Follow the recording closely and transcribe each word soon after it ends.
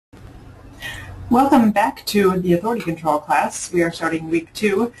Welcome back to the Authority Control class. We are starting week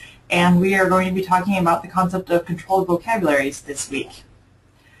 2, and we are going to be talking about the concept of controlled vocabularies this week.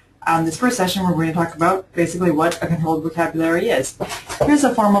 This first session we're going to talk about basically what a controlled vocabulary is. Here's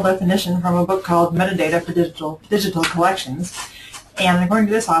a formal definition from a book called Metadata for Digital Collections. And according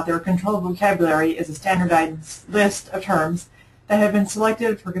to this author, controlled vocabulary is a standardized list of terms that have been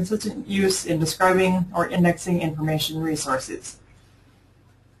selected for consistent use in describing or indexing information resources.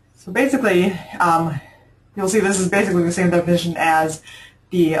 So basically, you'll see this is basically the same definition as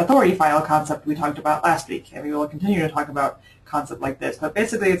the authority file concept we talked about last week, and we will continue to talk about concepts like this. But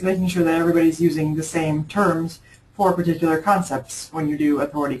basically, it's making sure that everybody's using the same terms for particular concepts when you do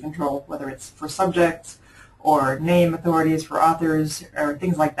authority control, whether it's for subjects or name authorities for authors or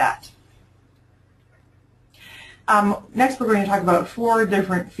things like that. Next, we're going to talk about 4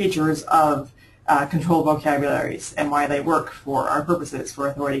 different features of controlled vocabularies and why they work for our purposes for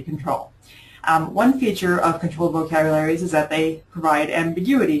authority control. One feature of controlled vocabularies is that they provide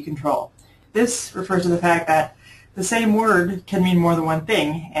ambiguity control. This refers to the fact that the same word can mean more than one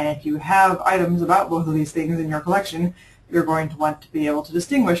thing, and if you have items about both of these things in your collection, you're going to want to be able to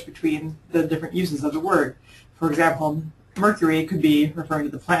distinguish between the different uses of the word. For example, Mercury could be referring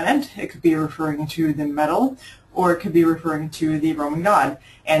to the planet, it could be referring to the metal, or it could be referring to the Roman god.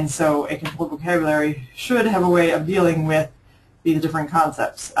 And so a controlled vocabulary should have a way of dealing with these different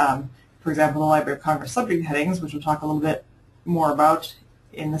concepts. For example, the Library of Congress subject headings, which we'll talk a little bit more about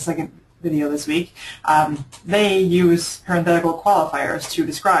in the second video this week, they use parenthetical qualifiers to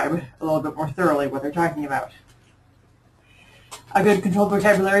describe a little bit more thoroughly what they're talking about. A good controlled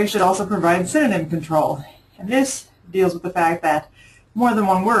vocabulary should also provide synonym control. And this deals with the fact that more than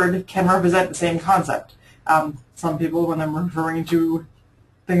one word can represent the same concept. Some people, when they're referring to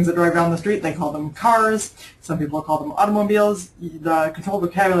things that drive down the street, they call them cars. Some people call them automobiles. The controlled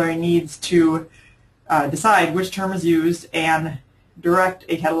vocabulary needs to decide which term is used and direct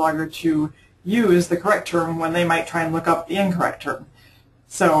a cataloger to use the correct term when they might try and look up the incorrect term.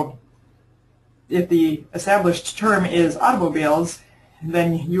 So if the established term is automobiles,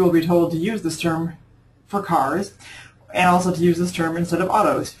 then you will be told to use this term for cars and also to use this term instead of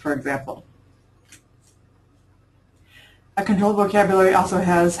autos, for example. A controlled vocabulary also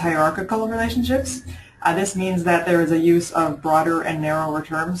has hierarchical relationships. This means that there is a use of broader and narrower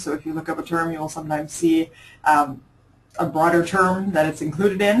terms. So if you look up a term, you will sometimes see a broader term that it's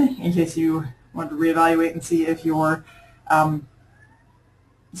included in case you want to reevaluate and see if your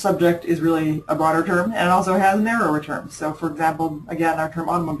subject is really a broader term. And it also has narrower terms. So for example, again, our term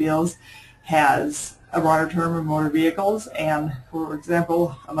automobiles has a broader term of motor vehicles, and for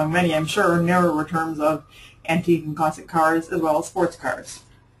example, among many, I'm sure, narrower terms of antique and classic cars as well as sports cars.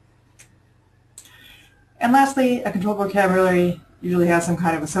 And lastly, a controlled vocabulary usually has some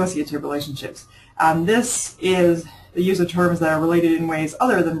kind of associative relationships. This is the use of terms that are related in ways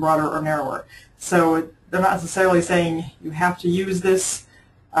other than broader or narrower. So they're not necessarily saying you have to use this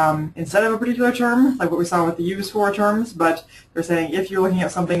instead of a particular term, like what we saw with the use for terms, but they're saying if you're looking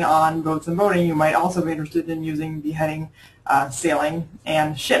at something on boats and boating, you might also be interested in using the heading sailing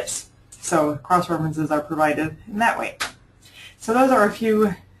and ships. So cross-references are provided in that way. So those are a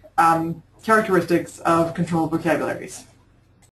few characteristics of controlled vocabularies.